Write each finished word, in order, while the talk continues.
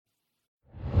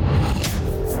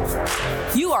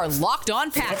You are Locked On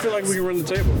Packers. I feel like we can run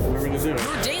the table. What are we going to do?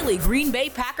 Your daily Green Bay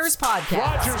Packers podcast.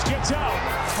 Rodgers gets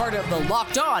out. Part of the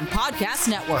Locked On Podcast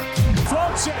Network.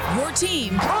 Floats it. Your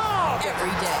team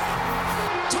every day.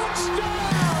 Touchdown.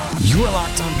 You are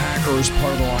Locked On Packers,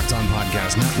 part of the Locked On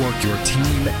Podcast Network, your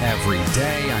team every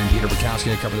day. I'm Peter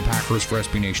Bukowski. I cover the Packers for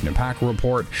SB Nation and Packer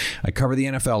Report. I cover the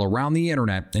NFL around the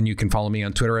internet, and you can follow me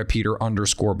on Twitter at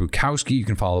Peter_Bukowski. You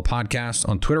can follow the podcast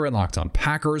on Twitter at Locked On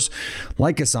Packers.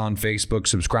 Like us on Facebook,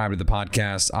 subscribe to the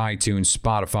podcast, iTunes,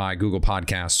 Spotify, Google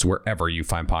Podcasts, wherever you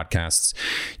find podcasts.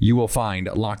 You will find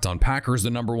Locked On Packers, the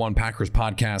 #1 Packers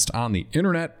podcast on the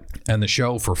internet, and the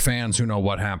show for fans who know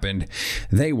what happened.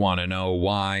 They want to know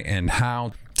why and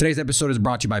how. Today's episode is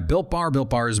brought to you by Built Bar. Built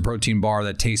Bar is a protein bar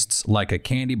that tastes like a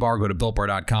candy bar. Go to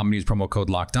BuiltBar.com and use promo code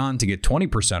LOCKEDON to get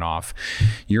 20% off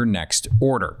your next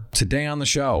order. Today on the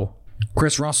show,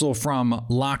 Chris Russell from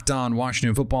Locked On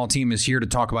Washington Football Team is here to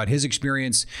talk about his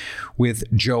experience with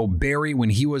Joe Barry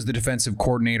when he was the defensive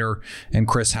coordinator, and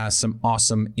Chris has some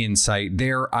awesome insight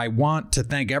there. I want to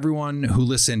thank everyone who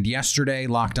listened yesterday.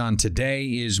 Locked On Today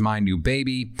is my new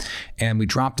baby, and we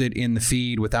dropped it in the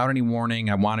feed without any warning.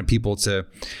 I wanted people to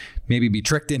maybe be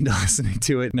tricked into listening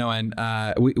to it.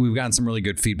 We've gotten some really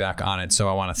good feedback on it, so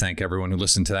I want to thank everyone who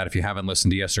listened to that. If you haven't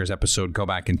listened to yesterday's episode, go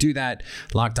back and do that.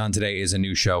 Locked On Today is a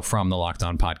new show from the Locked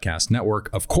On Podcast Network,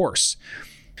 of course,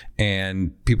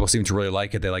 and people seem to really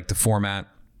like it. They like the format.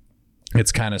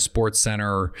 It's kind of Sports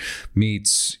Center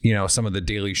meets, some of the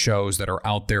daily shows that are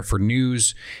out there for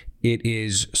news. It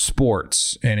is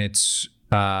sports, and it's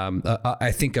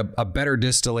I think a better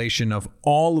distillation of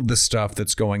all of the stuff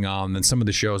that's going on than some of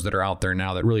the shows that are out there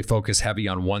now that really focus heavy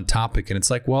on one topic. And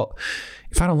it's like, well,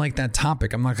 if I don't like that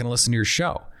topic, I'm not going to listen to your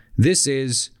show. This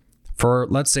is for,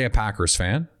 let's say, a Packers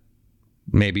fan.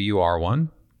 Maybe you are one.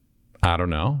 I don't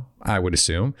know. I would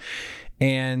assume.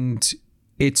 And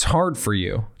it's hard for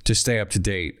you to stay up to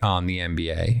date on the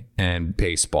NBA and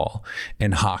baseball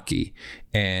and hockey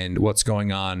and what's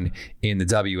going on in the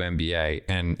WNBA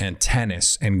and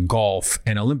tennis and golf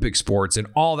and Olympic sports and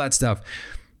all that stuff.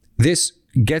 This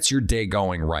gets your day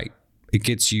going right. It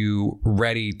gets you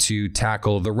ready to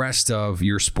tackle the rest of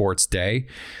your sports day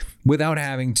without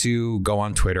having to go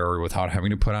on Twitter or without having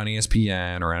to put on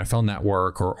ESPN or NFL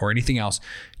Network or anything else.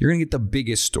 You're going to get the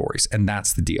biggest stories, and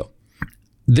that's the deal.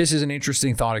 This is an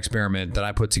interesting thought experiment that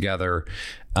I put together.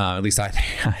 At least I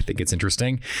think it's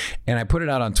interesting. And I put it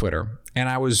out on Twitter. And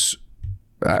it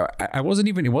wasn't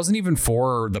even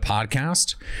for the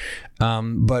podcast.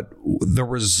 But the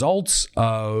results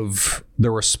of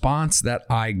the response that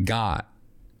I got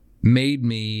made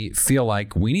me feel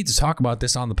like we need to talk about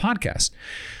this on the podcast.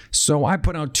 So I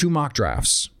put out 2 mock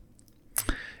drafts.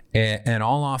 An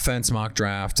all offense mock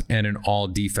draft and an all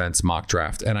defense mock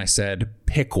draft. And I said,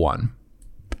 pick one.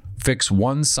 Fix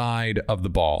one side of the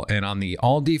ball. And on the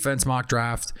all defense mock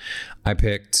draft, I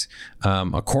picked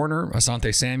a corner,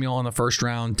 Asante Samuel in the first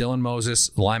round, Dylan Moses,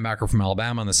 linebacker from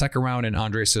Alabama in the second round, and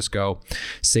Andre Sisco,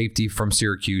 safety from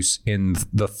Syracuse in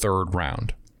the third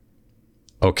round.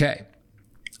 Okay.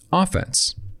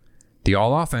 Offense. The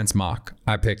all offense mock,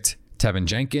 I picked Tevin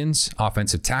Jenkins,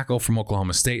 offensive tackle from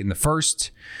Oklahoma State in the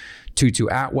first, Tutu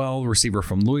Atwell, receiver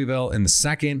from Louisville in the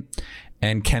second,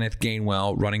 and Kenneth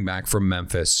Gainwell, running back from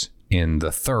Memphis in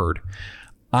the third.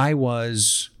 I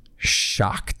was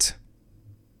shocked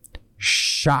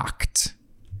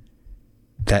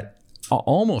that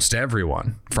almost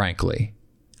everyone, frankly,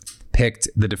 picked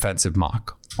the defensive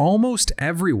mock. Almost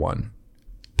everyone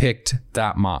picked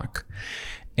that mock.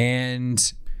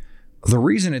 And the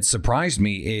reason it surprised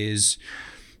me is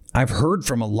I've heard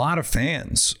from a lot of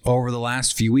fans over the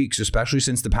last few weeks, especially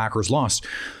since the Packers lost,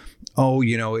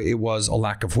 it was a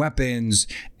lack of weapons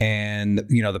and,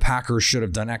 the Packers should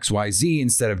have done XYZ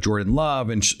instead of Jordan Love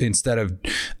and instead of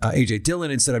A.J.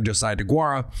 Dillon, instead of Josiah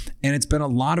DeGuara. And it's been a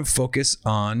lot of focus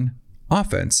on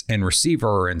offense and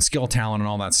receiver and skill talent and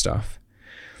all that stuff.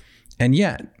 And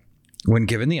yet, when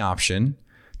given the option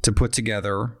to put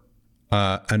together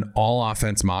an all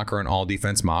offense mock or an all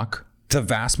defense mock, the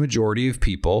vast majority of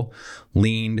people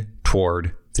leaned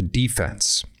toward the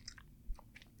defense.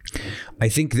 I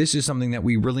think this is something that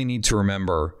we really need to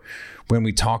remember when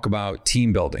we talk about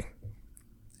team building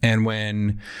and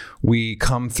when we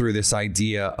come through this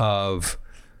idea of,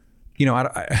 I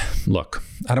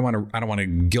don't want to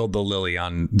gild the lily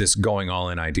on this going all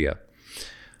in idea.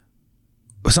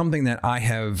 Something that I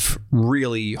have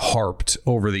really harped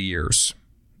over the years,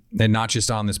 and not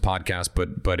just on this podcast,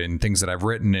 but in things that I've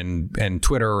written and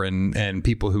Twitter and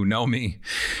people who know me,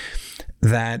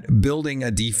 that building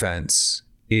a defense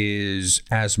is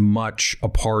as much a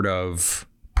part of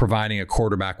providing a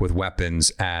quarterback with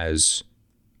weapons as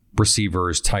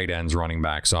receivers, tight ends, running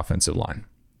backs, offensive line.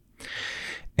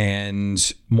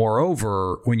 And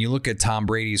moreover, when you look at Tom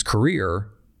Brady's career,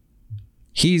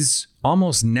 he's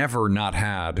almost never not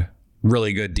had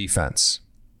really good defense.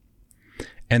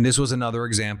 And this was another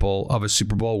example of a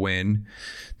Super Bowl win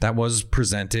that was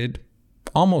presented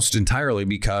almost entirely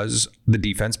because the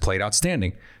defense played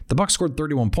outstanding. The Bucs scored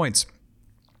 31 points.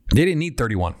 They didn't need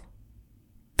 31.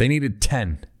 They needed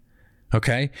 10.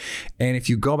 Okay? And if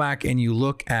you go back and you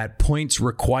look at points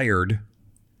required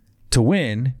to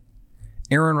win,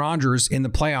 Aaron Rodgers in the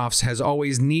playoffs has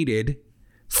always needed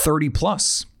 30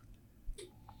 plus.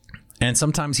 And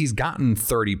sometimes he's gotten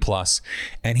 30 plus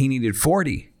and he needed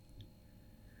 40.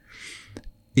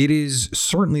 It is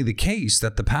certainly the case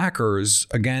that the Packers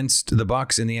against the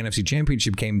Bucs in the NFC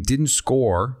Championship game didn't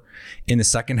score in the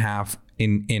second half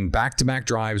in back-to-back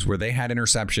drives where they had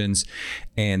interceptions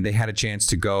and they had a chance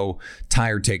to go tie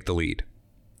or take the lead.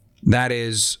 That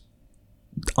is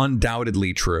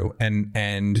undoubtedly true,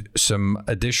 and some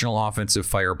additional offensive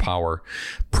firepower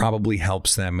probably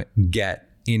helps them get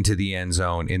into the end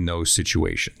zone in those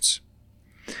situations.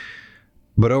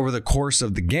 But over the course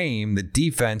of the game, the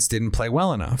defense didn't play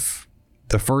well enough.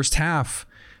 The first half,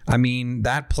 I mean,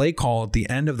 that play call at the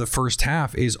end of the first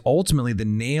half is ultimately the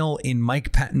nail in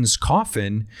Mike Pettine's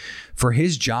coffin for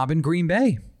his job in Green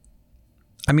Bay.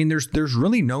 I mean, there's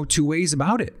really no two ways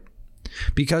about it,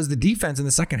 because the defense in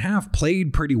the second half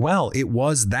played pretty well. It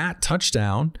was that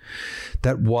touchdown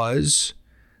that was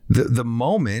the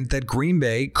moment that Green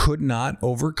Bay could not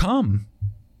overcome,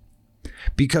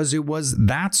 because it was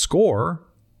that score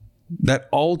that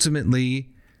ultimately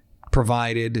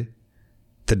provided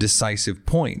the decisive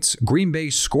points. Green Bay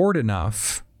scored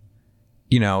enough,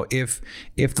 if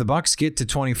the Bucs get to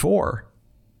 24,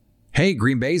 hey,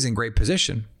 Green Bay's in great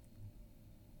position.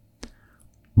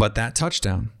 But that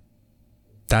touchdown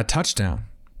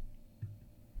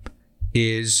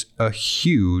is a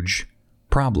huge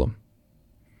problem.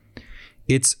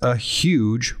 It's a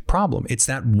huge problem. It's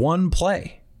that one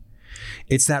play.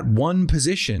 It's that one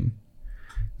position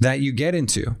that you get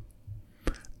into.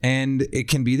 And it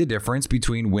can be the difference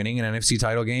between winning an NFC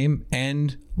title game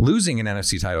and losing an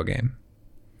NFC title game.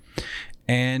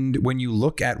 And when you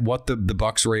look at what the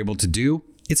Bucs were able to do,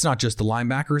 it's not just the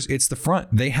linebackers, it's the front.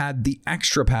 They had the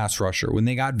extra pass rusher. When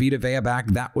they got Vita Vea back,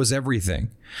 that was everything.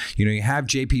 You have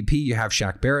JPP, you have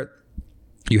Shaq Barrett,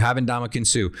 you have Ndamukong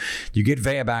Suh. You get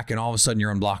Vea back and all of a sudden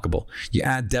you're unblockable. You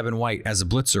add Devin White as a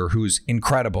blitzer who's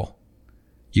incredible.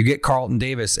 You get Carlton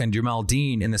Davis and Jamel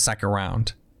Dean in the second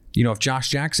round. If Josh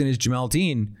Jackson is Jamel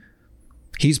Dean,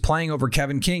 he's playing over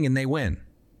Kevin King and they win.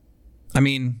 I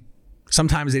mean,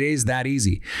 sometimes it is that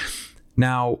easy.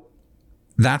 Now,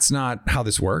 that's not how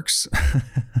this works,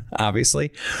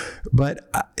 obviously.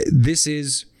 But this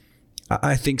is,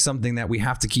 I think, something that we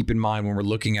have to keep in mind when we're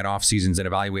looking at off seasons and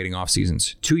evaluating off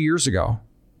seasons. 2 years ago,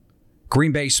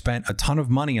 Green Bay spent a ton of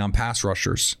money on pass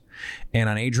rushers and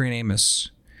on Adrian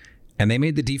Amos. And they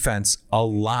made the defense a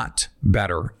lot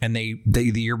better. And they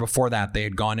the year before that, they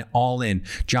had gone all in.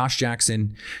 Josh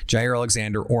Jackson, Jair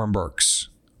Alexander, Oren Burks.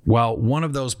 Well, one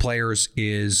of those players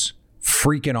is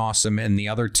freaking awesome, and the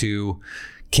other two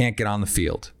can't get on the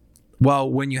field. Well,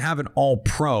 when you have an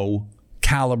all-pro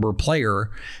caliber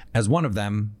player as one of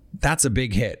them, that's a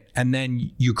big hit. And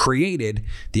then you created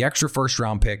the extra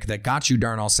first-round pick that got you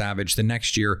Darnell Savage. The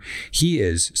next year, he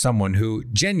is someone who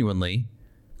genuinely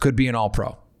could be an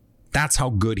all-pro. That's how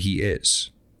good he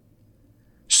is.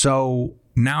 So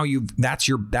now that's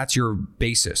your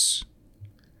basis.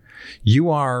 You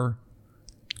are,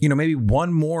 maybe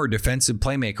one more defensive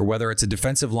playmaker, whether it's a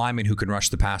defensive lineman who can rush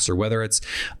the passer, whether it's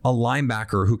a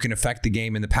linebacker who can affect the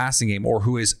game in the passing game, or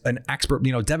who is an expert.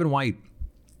 Devin White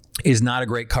is not a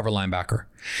great cover linebacker.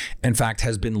 In fact,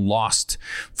 has been lost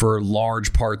for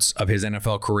large parts of his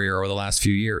NFL career over the last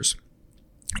few years.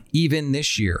 Even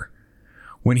this year,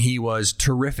 when he was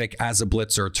terrific as a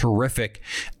blitzer, terrific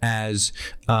as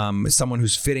someone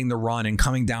who's fitting the run and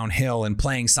coming downhill and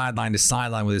playing sideline to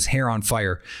sideline with his hair on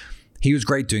fire. He was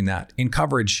great doing that. In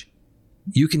coverage,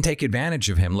 you can take advantage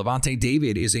of him. Levante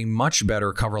David is a much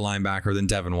better cover linebacker than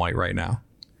Devin White right now.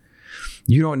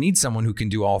 You don't need someone who can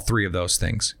do all three of those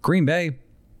things. Green Bay,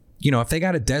 if they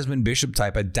got a Desmond Bishop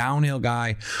type, a downhill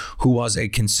guy who was a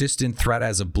consistent threat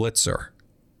as a blitzer,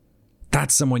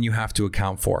 that's someone you have to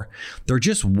account for. They're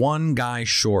just one guy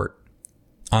short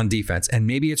on defense. And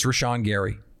maybe it's Rashawn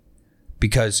Gary,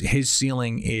 because his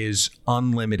ceiling is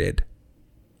unlimited.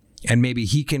 And maybe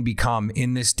he can become,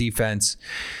 in this defense,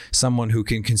 someone who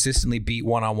can consistently beat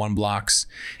one-on-one blocks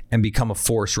and become a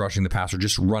force rushing the passer,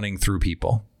 just running through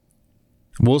people.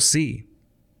 We'll see.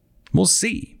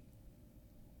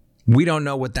 We don't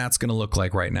know what that's going to look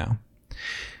like right now.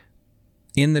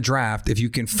 In the draft, if you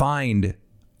can find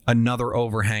another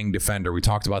overhang defender, we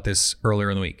talked about this earlier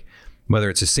in the week, whether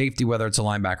it's a safety, whether it's a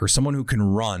linebacker, someone who can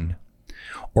run,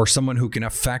 or someone who can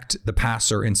affect the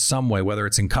passer in some way, whether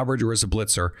it's in coverage or as a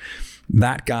blitzer,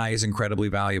 that guy is incredibly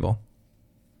valuable.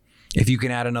 If you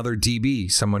can add another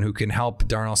DB, someone who can help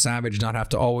Darnell Savage not have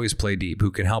to always play deep,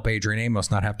 who can help Adrian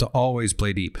Amos not have to always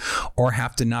play deep, or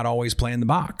have to not always play in the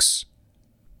box.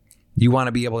 You want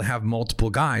to be able to have multiple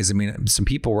guys. I mean, some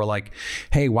people were like,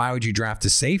 hey, why would you draft a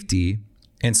safety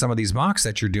in some of these mocks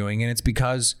that you're doing? And it's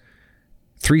because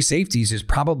 3 safeties is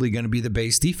probably going to be the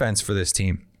base defense for this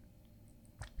team.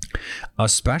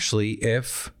 Especially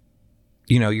if,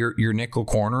 your nickel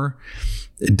corner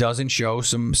doesn't show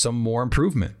some more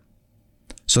improvement.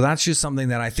 So that's just something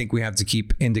that I think we have to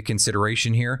keep into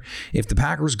consideration here. If the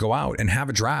Packers go out and have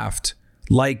a draft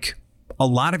like a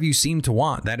lot of you seem to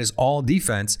want, that is all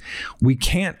defense, we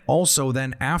can't also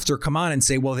then after come on and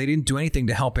say, well, they didn't do anything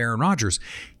to help Aaron Rodgers.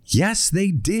 Yes,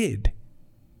 they did.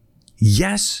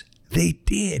 Yes, they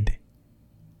did.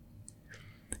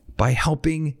 By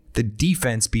helping the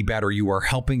defense be better, you are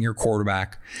helping your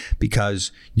quarterback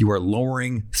because you are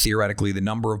lowering, theoretically, the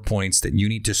number of points that you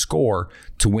need to score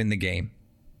to win the game.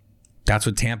 That's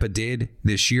what Tampa did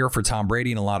this year for Tom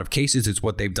Brady in a lot of cases. It's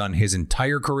what they've done his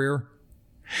entire career.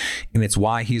 And it's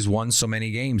why he's won so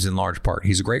many games in large part.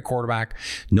 He's a great quarterback,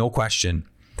 no question.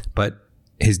 But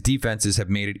his defenses have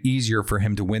made it easier for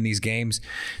him to win these games.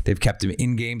 They've kept him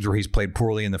in games where he's played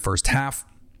poorly in the first half.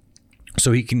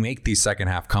 So he can make these second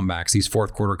half comebacks, these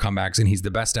fourth quarter comebacks, and he's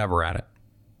the best ever at it.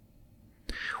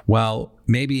 Well,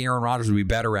 maybe Aaron Rodgers would be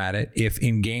better at it if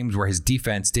in games where his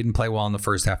defense didn't play well in the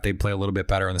first half, they'd play a little bit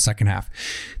better in the second half.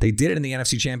 They did it in the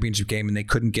NFC Championship game and they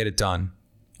couldn't get it done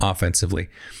offensively.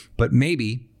 But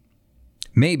maybe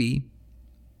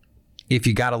if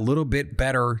you got a little bit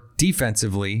better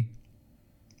defensively,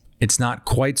 it's not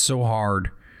quite so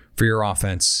hard for your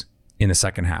offense in the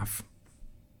second half.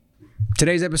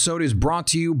 Today's episode is brought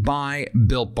to you by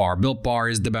Built Bar. Built Bar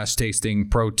is the best tasting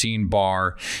protein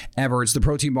bar ever. It's the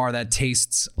protein bar that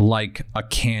tastes like a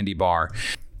candy bar.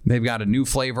 They've got a new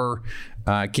flavor.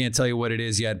 I can't tell you what it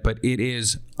is yet, but it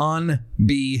is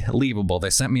unbelievable. They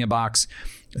sent me a box.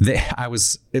 I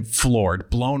was floored,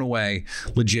 blown away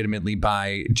legitimately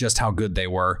by just how good they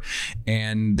were.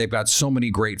 And they've got so many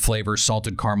great flavors: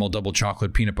 salted caramel, double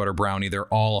chocolate, peanut butter brownie. They're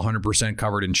all 100%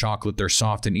 covered in chocolate. They're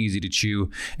soft and easy to chew.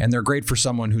 And they're great for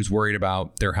someone who's worried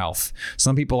about their health.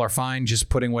 Some people are fine just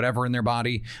putting whatever in their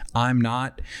body. I'm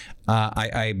not.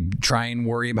 I try and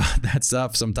worry about that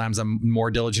stuff. Sometimes I'm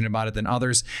more diligent about it than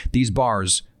others. These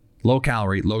bars, low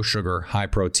calorie, low sugar, high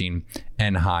protein,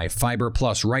 and high fiber.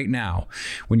 Plus, right now,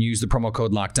 when you use the promo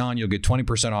code LOCKEDON, you'll get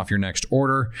 20% off your next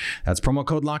order. That's promo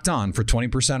code LOCKEDON for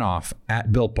 20% off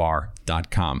at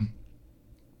BuiltBar.com.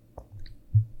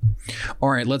 All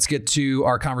right, let's get to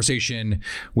our conversation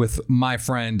with my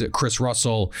friend Chris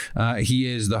Russell. He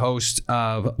is the host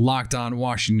of Locked On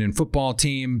Washington Football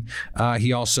Team.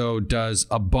 He also does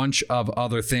a bunch of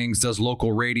other things, does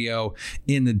local radio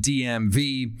in the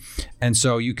DMV. And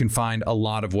so you can find a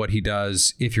lot of what he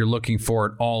does if you're looking for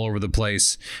it all over the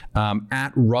place.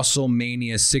 At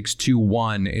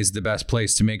WrestleMania621 is the best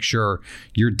place to make sure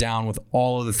you're down with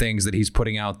all of the things that he's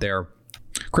putting out there.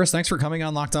 Chris, thanks for coming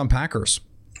on Locked On Packers.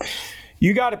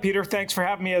 You got it, Peter. Thanks for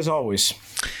having me as always.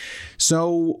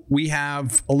 So we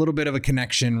have a little bit of a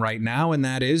connection right now, and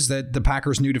that is that the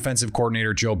Packers' new defensive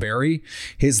coordinator, Joe Barry,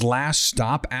 his last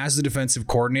stop as the defensive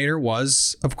coordinator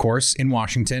was, of course, in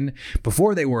Washington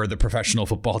before they were the professional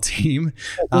football team.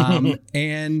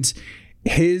 And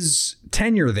his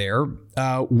tenure there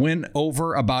went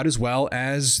over about as well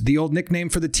as the old nickname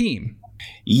for the team.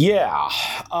 Yeah.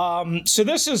 So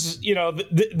this is,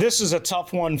 this is a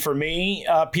tough one for me,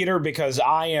 Peter, because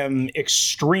I am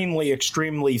extremely,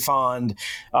 extremely fond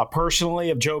personally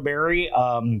of Joe Barry.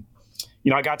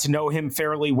 I got to know him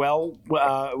fairly well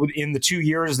in the 2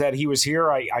 years that he was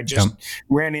here. I just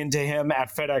ran into him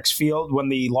at FedEx Field when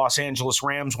the Los Angeles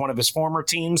Rams, one of his former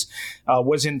teams,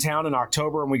 was in town in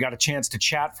October, and we got a chance to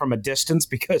chat from a distance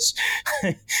because,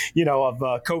 of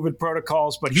COVID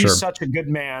protocols. But he's such a good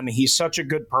man. He's such a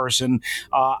good person.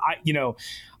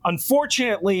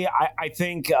 Unfortunately, I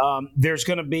think there's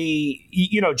going to be,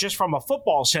 just from a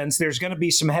football sense, there's going to be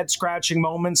some head-scratching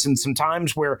moments and some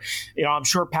times where, I'm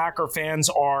sure Packer fans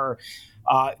are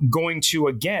going to,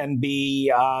 again,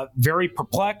 be very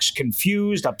perplexed,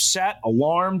 confused, upset,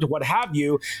 alarmed, what have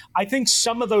you. I think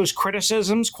some of those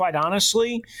criticisms, quite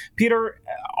honestly, Peter,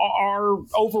 are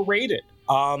overrated.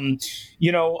 I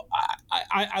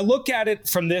look at it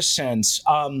from this sense.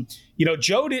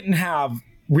 Joe didn't have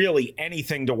really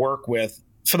anything to work with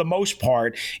for the most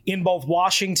part in both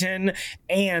Washington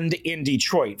and in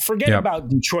Detroit. Forget about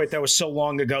Detroit. That was so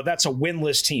long ago. That's a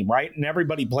winless team, right? And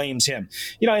everybody blames him.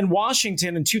 In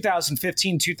Washington in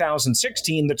 2015,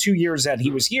 2016, the 2 years that he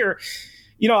was here,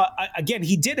 again,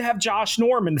 he did have Josh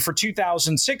Norman for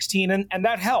 2016, and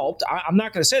that helped. I'm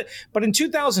not going to say it. But in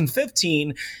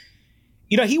 2015,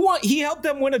 he helped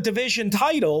them win a division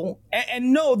title.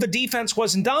 And no, the defense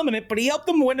wasn't dominant, but he helped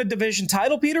them win a division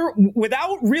title, Peter,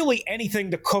 without really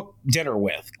anything to cook dinner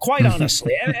with, quite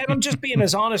honestly. and I'm just being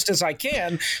as honest as I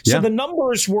can. So the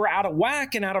numbers were out of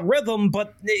whack and out of rhythm,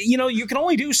 but, you can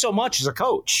only do so much as a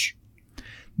coach.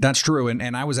 That's true.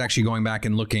 And I was actually going back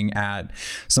and looking at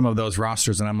some of those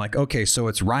rosters, and I'm like, okay, so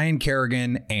it's Ryan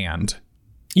Kerrigan and.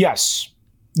 Yes.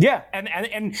 Yeah,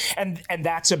 and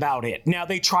that's about it. Now,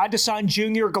 they tried to sign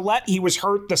Junior Gillette. He was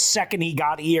hurt the second he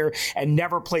got here and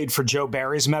never played for Joe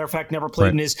Barry. As a matter of fact, never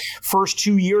played in his first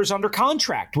 2 years under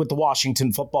contract with the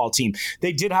Washington football team.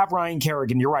 They did have Ryan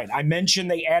Kerrigan. You're right. I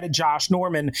mentioned they added Josh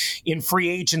Norman in free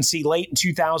agency late in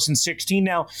 2016.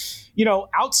 Now,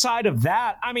 outside of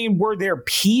that, were there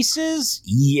pieces?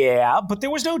 Yeah, but there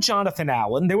was no Jonathan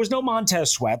Allen. There was no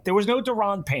Montez Sweat. There was no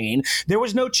Deron Payne. There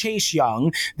was no Chase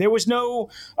Young. There was no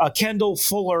Kendall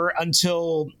Fuller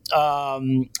until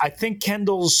I think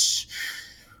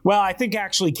I think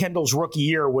actually Kendall's rookie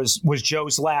year was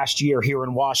Joe's last year here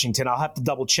in Washington. I'll have to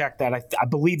double check that. I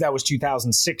believe that was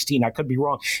 2016. I could be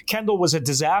wrong. Kendall was a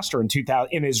disaster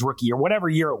in his rookie year, whatever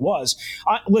year it was.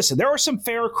 Listen, there are some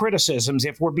fair criticisms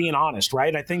if we're being honest,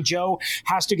 right? I think Joe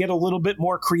has to get a little bit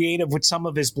more creative with some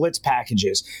of his blitz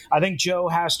packages. I think Joe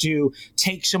has to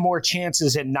take some more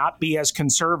chances and not be as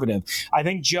conservative. I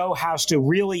think Joe has to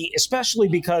really, especially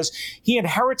because he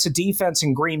inherits a defense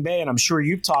in Green Bay, and I'm sure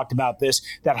you've talked about this,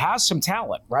 that has some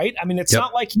talent, right? It's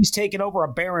not like he's taken over a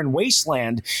barren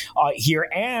wasteland here.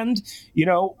 And,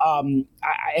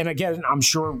 and again,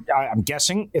 I'm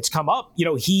guessing it's come up,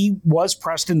 he was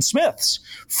Preston Smith's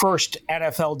first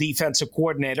NFL defensive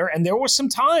coordinator. And there were some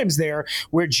times there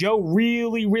where Joe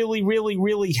really, really, really,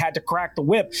 really had to crack the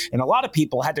whip. And a lot of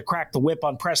people had to crack the whip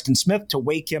on Preston Smith to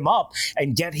wake him up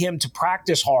and get him to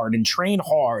practice hard and train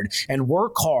hard and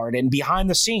work hard and behind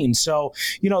the scenes. So,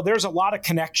 there's a lot of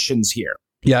connections here.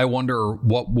 Yeah, I wonder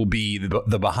what will be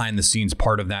the behind-the-scenes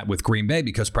part of that with Green Bay,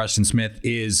 because Preston Smith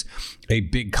is a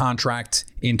big contract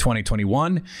in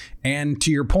 2021. And to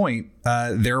your point,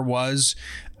 there was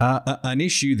an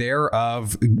issue there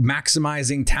of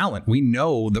maximizing talent. We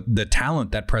know the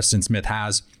talent that Preston Smith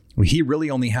has. He really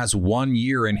only has 1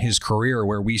 year in his career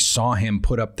where we saw him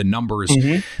put up the numbers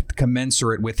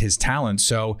commensurate with his talent.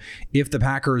 So if the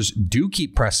Packers do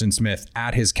keep Preston Smith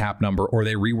at his cap number, or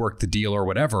they rework the deal or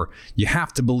whatever, you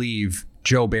have to believe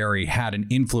Joe Barry had an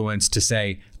influence to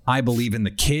say, I believe in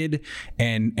the kid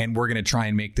and we're going to try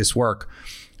and make this work.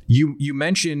 You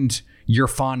mentioned your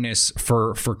fondness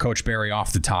for Coach Barry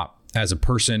off the top as a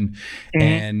person,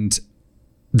 and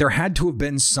there had to have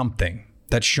been something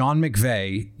that Sean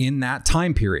McVay in that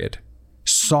time period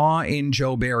saw in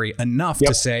Joe Barry enough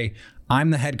to say, I'm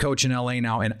the head coach in LA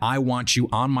now, and I want you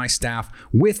on my staff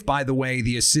with, by the way,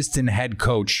 the assistant head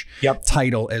coach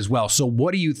title as well. So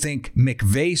what do you think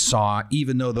McVay saw,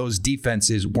 even though those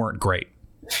defenses weren't great?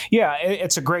 Yeah,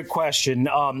 it's a great question.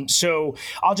 So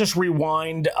I'll just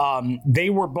rewind. They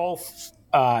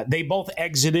both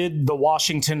exited the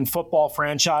Washington football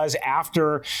franchise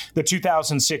after the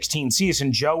 2016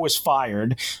 season. Joe was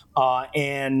fired,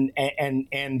 and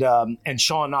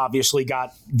Sean obviously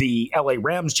got the LA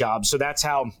Rams job. So that's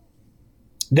how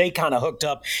they kind of hooked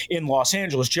up in Los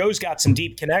Angeles. Joe's got some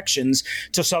deep connections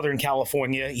to Southern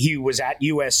California. He was at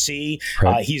USC.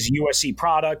 He's a USC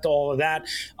product, all of that.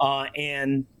 I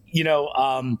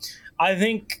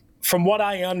think from what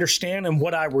I understand and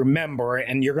what I remember,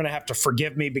 and you're going to have to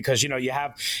forgive me because, you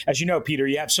have, as you know, Peter,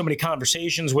 you have so many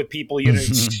conversations with people,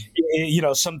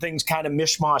 some things kind of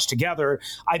mishmash together.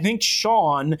 I think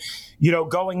Sean,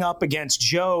 going up against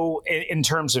Joe in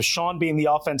terms of Sean being the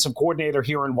offensive coordinator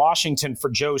here in Washington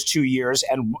for Joe's 2 years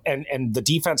and the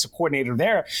defensive coordinator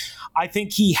there, I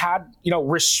think he had,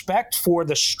 respect for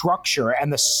the structure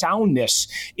and the soundness,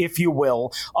 if you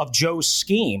will, of Joe's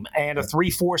scheme and a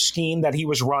 3-4 scheme that he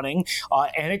was running.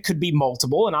 And it could be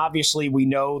multiple. And obviously we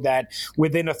know that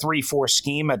within a 3-4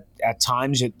 scheme At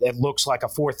times, it looks like a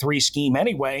 4-3 scheme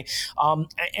anyway.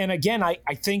 And again, I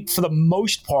think for the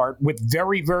most part, with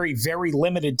very, very, very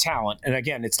limited talent, and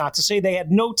again, it's not to say they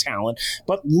had no talent,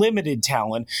 but limited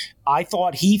talent, I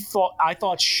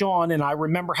thought Sean, and I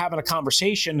remember having a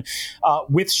conversation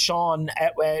with Sean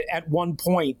at one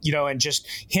point, and just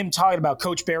him talking about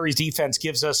Coach Barry's defense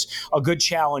gives us a good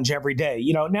challenge every day.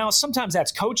 Now sometimes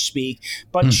that's coach speak,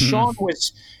 but Sean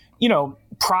was,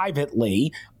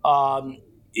 privately,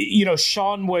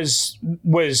 Sean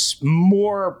was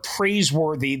more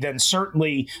praiseworthy than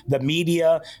certainly the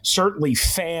media, certainly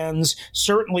fans,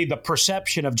 certainly the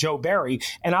perception of Joe Barry.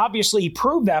 And obviously he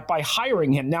proved that by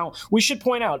hiring him. Now, we should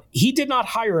point out, he did not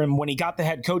hire him when he got the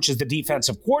head coach as the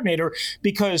defensive coordinator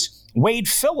because Wade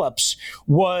Phillips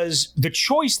was the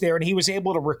choice there, and he was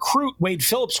able to recruit Wade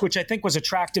Phillips, which I think was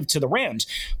attractive to the Rams.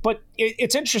 But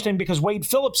it's interesting because Wade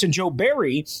Phillips and Joe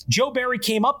Barry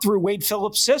came up through Wade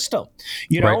Phillips' system,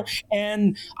 right.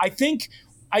 And I think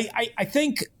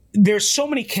there's so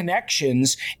many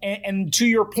connections. And to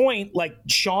your point, like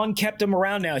Sean kept him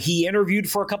around. Now, he interviewed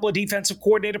for a couple of defensive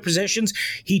coordinator positions.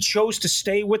 He chose to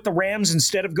stay with the Rams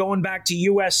instead of going back to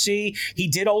USC. He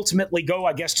did ultimately go,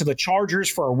 I guess, to the Chargers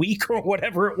for a week or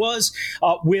whatever it was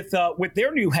with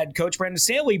their new head coach, Brandon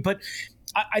Staley. But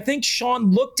I think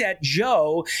Sean looked at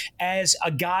Joe as a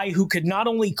guy who could not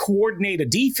only coordinate a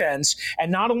defense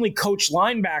and not only coach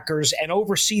linebackers and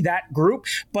oversee that group,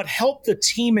 but help the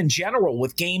team in general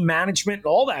with game management and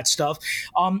all that stuff.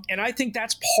 And I think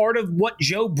that's part of what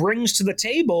Joe brings to the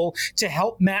table to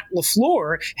help Matt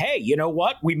LaFleur. Hey, you know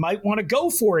what? We might want to go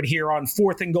for it here on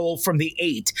 4th and goal from the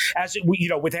 8,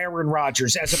 with Aaron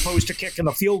Rodgers, as opposed to kicking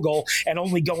the field goal and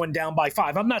only going down by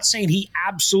 5. I'm not saying he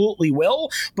absolutely will,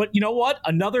 but you know what?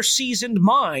 Another seasoned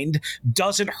mind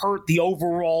doesn't hurt the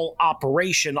overall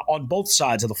operation on both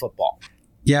sides of the football.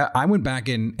 Yeah, I went back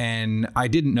and I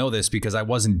didn't know this because I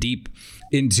wasn't deep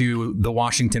into the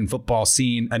Washington football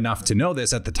scene enough to know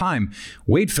this at the time.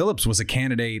 Wade Phillips was a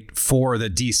candidate for the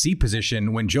DC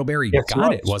position when Joe Barry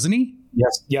got it, wasn't he?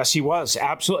 Yes, he was.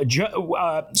 Absolutely.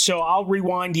 So I'll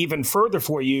rewind even further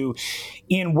for you.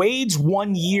 In Wade's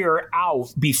 1 year out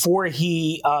before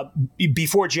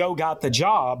Joe got the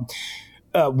job,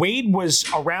 Wade was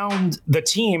around the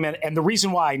team, and the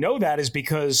reason why I know that is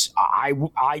because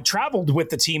I traveled with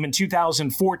the team in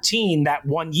 2014, that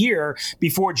 1 year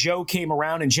before Joe came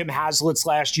around, and Jim Haslett's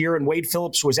last year, and Wade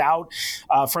Phillips was out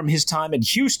from his time in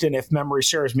Houston, if memory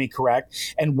serves me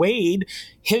correct. And Wade,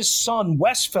 his son,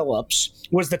 Wes Phillips,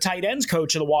 was the tight ends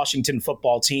coach of the Washington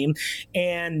football team,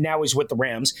 and now he's with the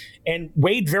Rams. And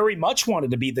Wade very much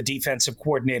wanted to be the defensive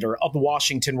coordinator of the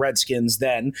Washington Redskins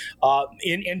then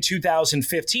in 2015.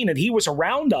 And he was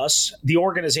around us, the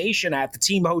organization, at the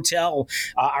team hotel.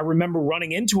 I remember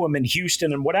running into him in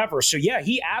Houston and whatever. So, yeah,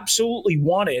 he absolutely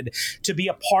wanted to be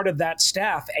a part of that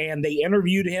staff. And they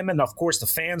interviewed him. And, of course, the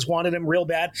fans wanted him real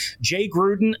bad. Jay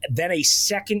Gruden, then a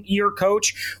second-year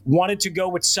coach, wanted to go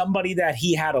with somebody that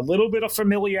he had a little bit of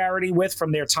familiarity with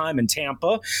from their time in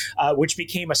Tampa, which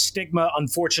became a stigma,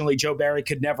 unfortunately, Joe Barry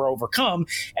could never overcome.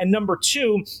 And number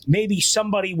two, maybe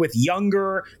somebody with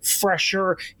younger,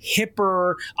 fresher, hipper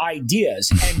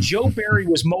ideas. And Joe Barry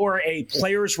was more a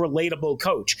players relatable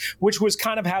coach, which was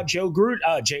kind of how Jay Gruden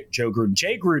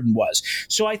was.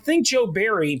 So I think Joe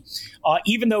Barry,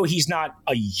 even though he's not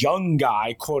a young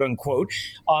guy, quote unquote,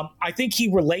 I think he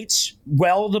relates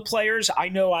well to players. I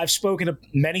know I've spoken to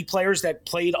many players that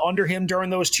played under him during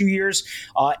those 2 years,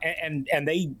 and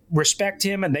they respect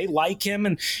him and they like him.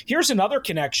 And here's another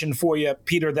connection for you,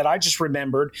 Peter, that I just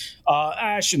remembered.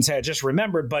 I shouldn't say I just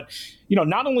remembered, but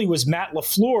not only was Matt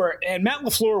LaFleur, and Matt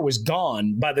LaFleur was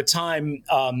gone by the time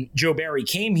Joe Barry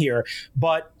came here,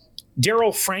 but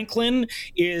Darryl Franklin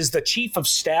is the chief of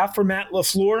staff for Matt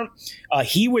LaFleur.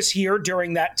 He was here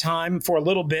during that time for a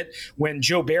little bit when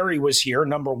Joe Barry was here,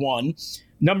 number one.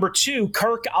 Number two,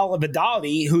 Kirk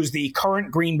Olivadotti, who's the current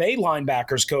Green Bay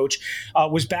linebackers coach,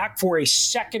 was back for a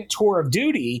second tour of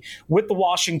duty with the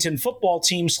Washington football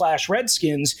team /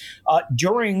 Redskins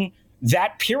during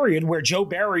that period where Joe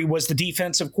Barry was the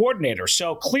defensive coordinator.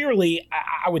 So clearly,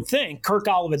 I would think Kirk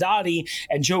Olivadotti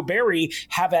and Joe Barry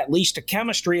have at least a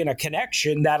chemistry and a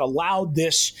connection that allowed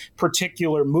this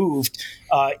particular move,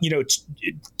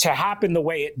 to happen the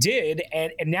way it did.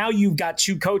 And now you've got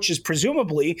two coaches,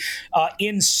 presumably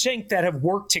in sync, that have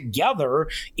worked together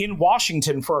in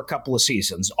Washington for a couple of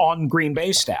seasons on Green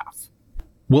Bay staff.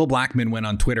 Will Blackman went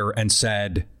on Twitter and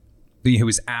said, he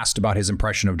was asked about his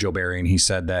impression of Joe Barry, and he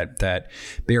said that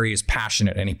Barry is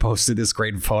passionate, and he posted this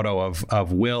great photo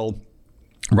of Will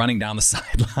running down the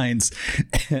sidelines.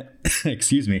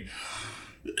 Excuse me.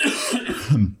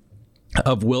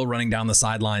 of Will running down the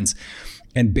sidelines,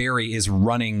 and Barry is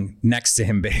running next to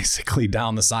him basically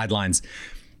down the sidelines.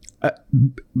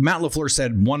 Matt LaFleur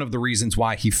said one of the reasons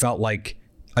why he felt like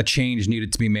a change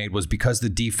needed to be made was because the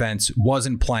defense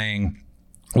wasn't playing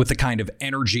with the kind of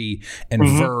energy and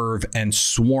verve and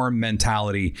swarm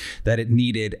mentality that it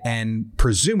needed. And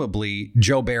presumably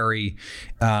Joe Barry,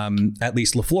 at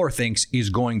least LaFleur thinks, is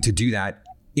going to do that.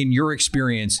 In your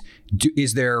experience,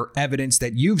 is there evidence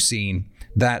that you've seen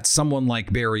that someone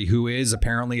like Barry, who is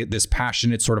apparently this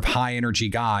passionate sort of high energy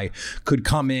guy, could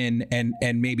come in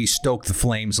and maybe stoke the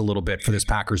flames a little bit for this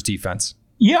Packers defense?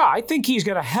 Yeah, I think he's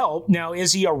going to help. Now,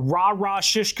 is he a rah-rah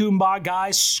shish kumbah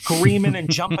guy screaming and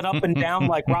jumping up and down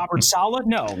like Robert Saleh?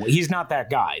 No, he's not that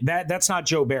guy. That's not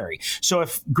Joe Barry. So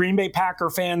if Green Bay Packer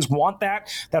fans want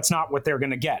that, that's not what they're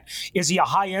going to get. Is he a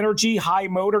high energy, high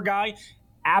motor guy?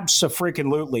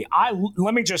 Abso-freaking-lutely.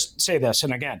 Let me just say this,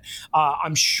 and again,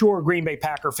 I'm sure Green Bay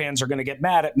Packer fans are going to get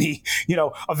mad at me,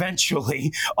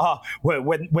 eventually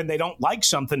when they don't like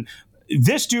something.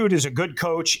 This dude is a good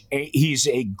coach. He's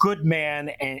a good man,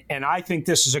 and I think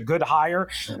this is a good hire.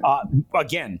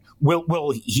 Again,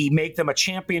 will he make them a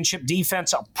championship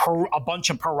defense, a bunch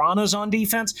of piranhas on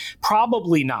defense?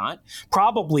 Probably not.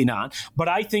 But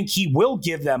I think he will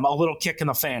give them a little kick in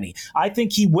the fanny. I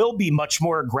think he will be much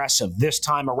more aggressive this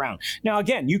time around. Now,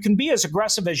 again, you can be as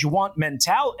aggressive as you want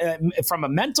from a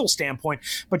mental standpoint,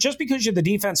 but just because you're the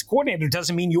defense coordinator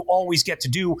doesn't mean you always get to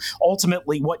do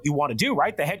ultimately what you want to do,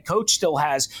 right? The head coach still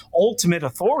has ultimate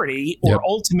authority or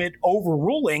ultimate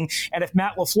overruling. And if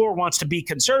Matt LaFleur wants to be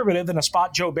conservative in a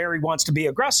spot Joe Barry wants to be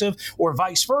aggressive, or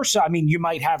vice versa, I mean, you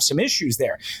might have some issues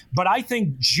there. But I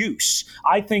think juice,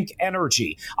 I think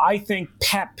energy, I think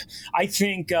pep, I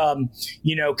think,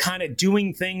 kind of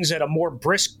doing things at a more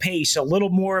brisk pace, a little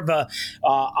more of a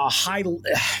high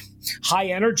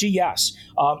energy. Yes.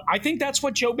 I think that's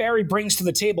what Joe Barry brings to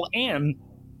the table. And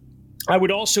I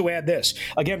would also add this.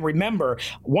 Again, remember,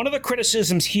 one of the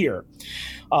criticisms here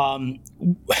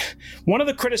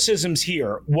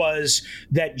was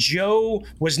that Joe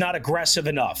was not aggressive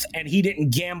enough and he didn't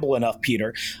gamble enough,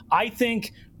 Peter. I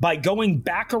think by going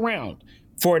back around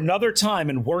for another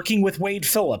time and working with Wade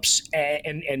Phillips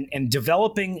and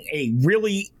developing a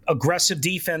really aggressive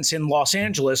defense in Los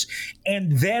Angeles,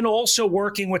 and then also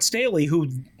working with Staley, who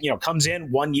comes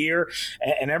in 1 year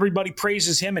and everybody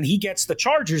praises him, and he gets the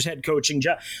Chargers head coaching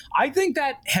job. I think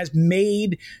that has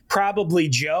made probably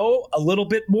Joe a little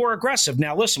bit more aggressive.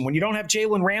 Now, listen, when you don't have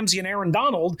Jalen Ramsey and Aaron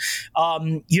Donald,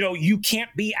 you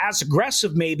can't be as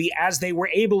aggressive maybe as they were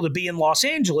able to be in Los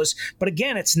Angeles. But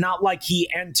again, it's not like he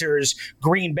enters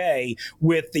Green Bay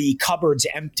with the cupboards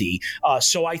empty.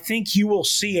 So I think you will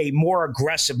see a more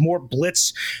aggressive, more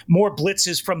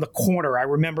blitzes from the corner. I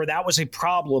remember that was a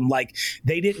problem. Like,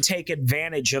 they didn't take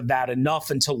advantage of that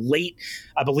enough until late,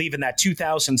 I believe, in that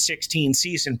 2016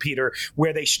 season, Peter,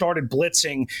 where they started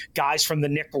blitzing guys from the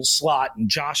nickel slot and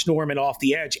Josh Norman off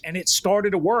the edge, and it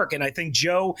started to work. And I think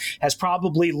Joe has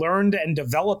probably learned and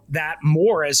developed that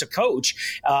more as a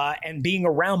coach, and being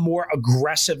around more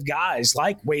aggressive guys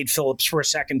like Wade Phillips for a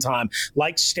second time,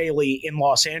 like Staley in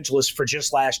Los Angeles for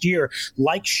just last year,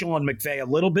 like Sean McVay, a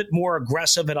little bit more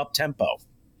aggressive and up-tempo.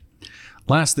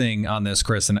 Last thing on this,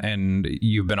 Chris, and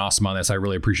you've been awesome on this. I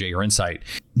really appreciate your insight.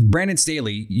 Brandon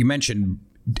Staley, you mentioned,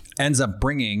 ends up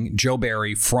bringing Joe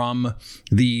Barry from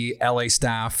the LA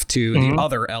staff to the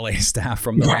other LA staff,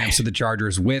 from the Rams to the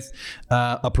Chargers, with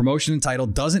a promotion title.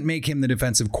 Doesn't make him the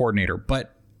defensive coordinator.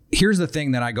 But here's the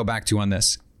thing that I go back to on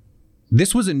this.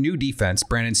 This was a new defense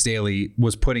Brandon Staley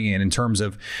was putting in terms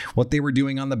of what they were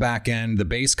doing on the back end, the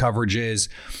base coverages,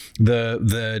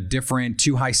 the different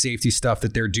too high safety stuff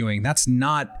that they're doing. That's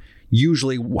not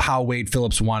usually how Wade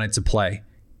Phillips wanted to play.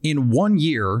 In 1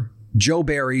 year, Joe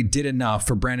Barry did enough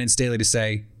for Brandon Staley to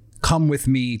say, come with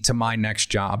me to my next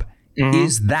job.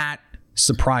 Is that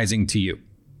surprising to you?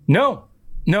 No,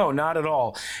 not at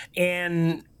all.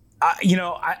 And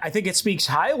I think it speaks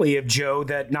highly of Joe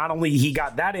that not only he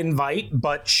got that invite,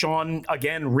 but Sean,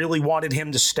 again, really wanted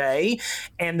him to stay.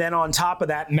 And then on top of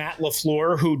that, Matt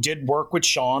LaFleur, who did work with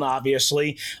Sean,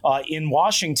 obviously, in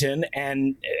Washington,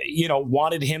 and,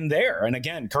 wanted him there. And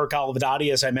again, Kirk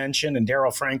Olivadotti, as I mentioned, and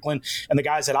Darryl Franklin, and the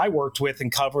guys that I worked with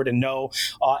and covered and know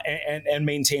and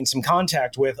maintained some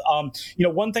contact with.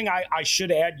 One thing I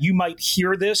should add, you might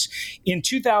hear this. In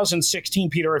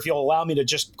 2016, Peter, if you'll allow me to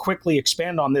just quickly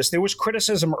expand on this, there was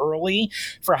criticism early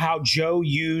for how Joe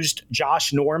used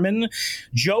Josh Norman.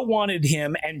 Joe wanted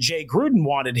him, and Jay Gruden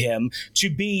wanted him to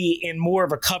be in more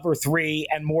of a cover three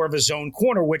and more of a zone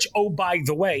corner, which, oh, by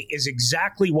the way, is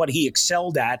exactly what he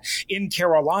excelled at in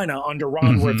Carolina under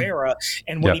Ron Rivera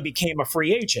and when he became a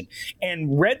free agent.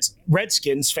 And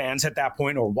Redskins fans at that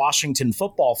point, or Washington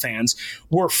football fans,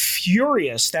 were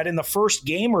furious that in the first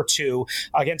game or two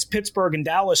against Pittsburgh and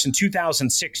Dallas in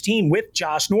 2016 with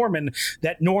Josh Norman,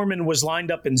 that Norman was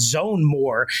lined up in zone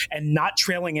more and not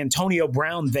trailing Antonio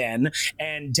Brown then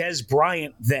and Des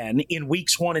Bryant then in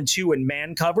weeks 1 and 2 in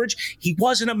man coverage. He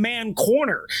wasn't a man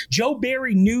corner. Joe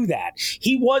Barry knew that.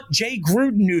 Jay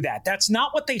Gruden knew that. That's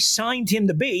not what they signed him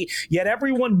to be, yet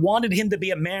everyone wanted him to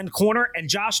be a man corner, and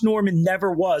Josh Norman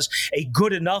never was a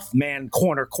good enough man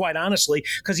corner, quite honestly,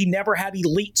 because he never had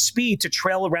elite speed to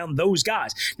trail around those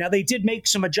guys. Now, they did make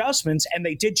some adjustments, and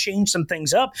they did change some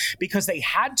things up because they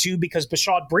had to, because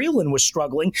Bashaud Breeland was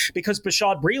struggling, because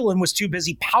Bashaud Breeland was too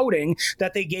busy pouting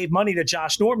that they gave money to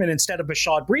Josh Norman instead of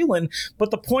Bashaud Breeland.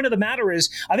 But the point of the matter is,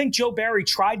 I think Joe Barry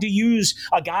tried to use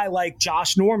a guy like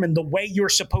Josh Norman the way you're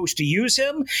supposed to use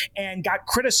him and got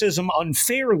criticism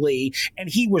unfairly, and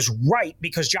he was right,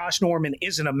 because Josh Norman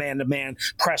isn't a man-to-man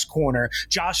press corner.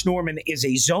 Josh Norman is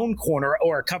a zone corner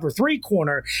or a cover three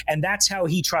corner, and that's how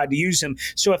he tried to use him.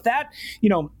 So if that,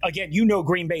 again,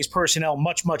 Green Bay's personnel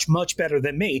much, much, much better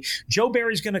than me. Joe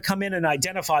Barry's going to come in and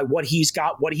identify what he's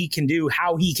got, what he can do,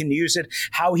 how he can use it,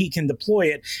 how he can deploy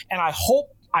it, and I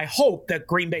hope that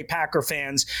Green Bay Packer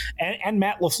fans and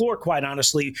Matt LaFleur, quite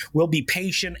honestly, will be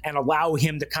patient and allow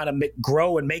him to kind of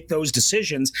grow and make those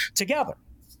decisions together.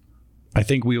 I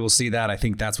think we will see that. I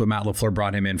think that's what Matt LaFleur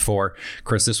brought him in for.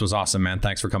 Chris, this was awesome, man.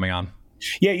 Thanks for coming on.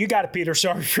 Yeah, you got it, Peter.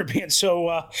 Sorry for being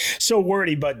so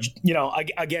wordy, but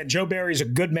again, Joe Barry's a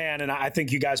good man, and I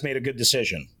think you guys made a good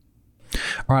decision.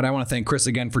 All right, I want to thank Chris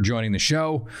again for joining the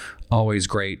show. Always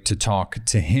great to talk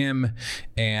to him,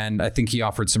 and I think he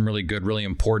offered some really good, really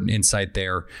important insight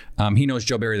there. He knows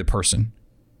Joe Barry the person,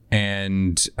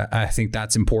 and I think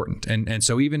that's important. And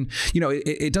so even,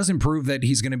 it doesn't prove that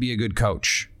he's going to be a good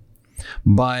coach,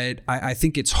 but I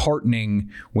think it's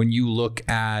heartening when you look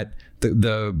at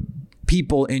the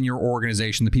people in your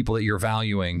organization, the people that you're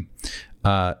valuing,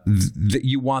 that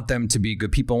you want them to be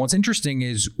good people. And what's interesting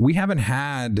is we haven't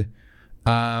had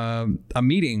a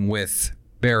meeting with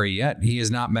Barry yet. He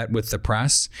has not met with the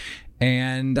press.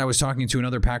 And I was talking to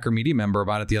another Packer media member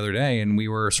about it the other day, and we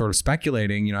were sort of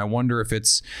speculating, I wonder if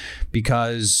it's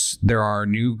because there are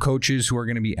new coaches who are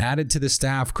going to be added to the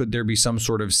staff. Could there be some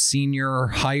sort of senior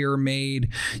hire made?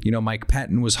 Mike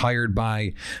Pettin was hired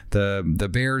by the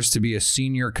Bears to be a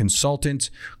senior consultant.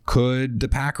 Could the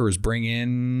Packers bring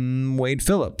in Wade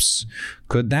Phillips?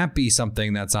 Could that be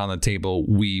something that's on the table?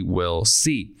 We will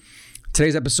see.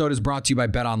 Today's episode is brought to you by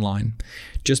BetOnline.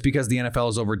 Just because the NFL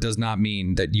is over does not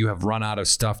mean that you have run out of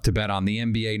stuff to bet on. The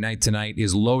NBA night tonight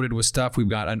is loaded with stuff. We've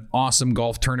got an awesome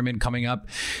golf tournament coming up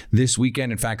this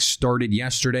weekend. In fact, started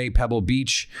yesterday, Pebble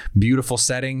Beach, beautiful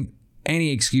setting.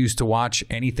 Any excuse to watch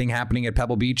anything happening at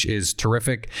Pebble Beach is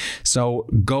terrific. So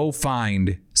go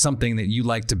find something that you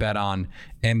like to bet on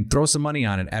and throw some money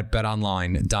on it at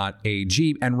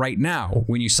betonline.ag. And right now,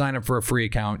 when you sign up for a free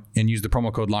account and use the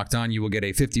promo code LOCKEDON, you will get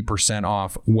a 50%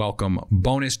 off welcome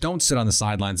bonus. Don't sit on the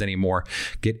sidelines anymore.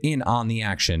 Get in on the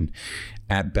action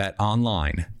at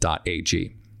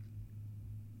betonline.ag.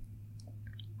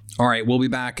 All right, we'll be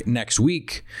back next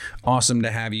week. Awesome to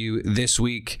have you this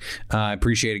week. I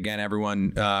appreciate, again,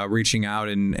 everyone reaching out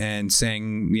and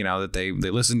saying, that they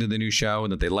listened to the new show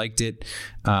and that they liked it.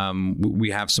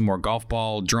 We have some more golf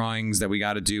ball drawings that we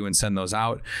got to do and send those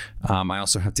out. I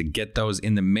also have to get those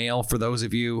in the mail for those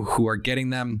of you who are getting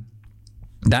them.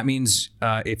 That means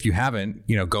if you haven't,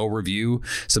 go review,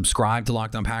 subscribe to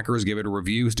Locked On Packers, give it a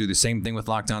review, do the same thing with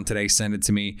Locked On Today, send it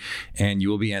to me, and you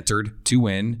will be entered to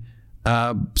win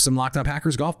some Locked On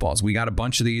Packers golf balls. We got a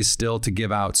bunch of these still to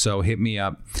give out, so hit me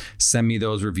up, send me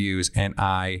those reviews, and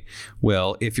I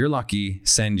will, if you're lucky,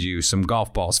 send you some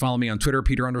golf balls. Follow me on Twitter,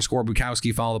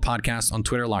 Peter_Bukowski. Follow the podcast on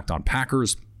Twitter, Locked On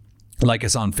Packers. Like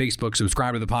us on Facebook,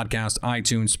 subscribe to the podcast,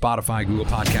 iTunes, Spotify, Google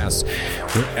Podcasts,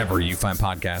 wherever you find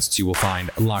podcasts, you will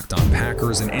find Locked On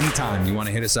Packers. And anytime you want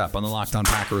to hit us up on the Locked On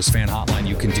Packers fan hotline,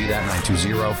 you can do that,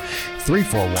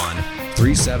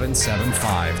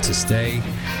 920-341-3775, to stay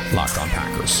Locked On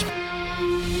Packers.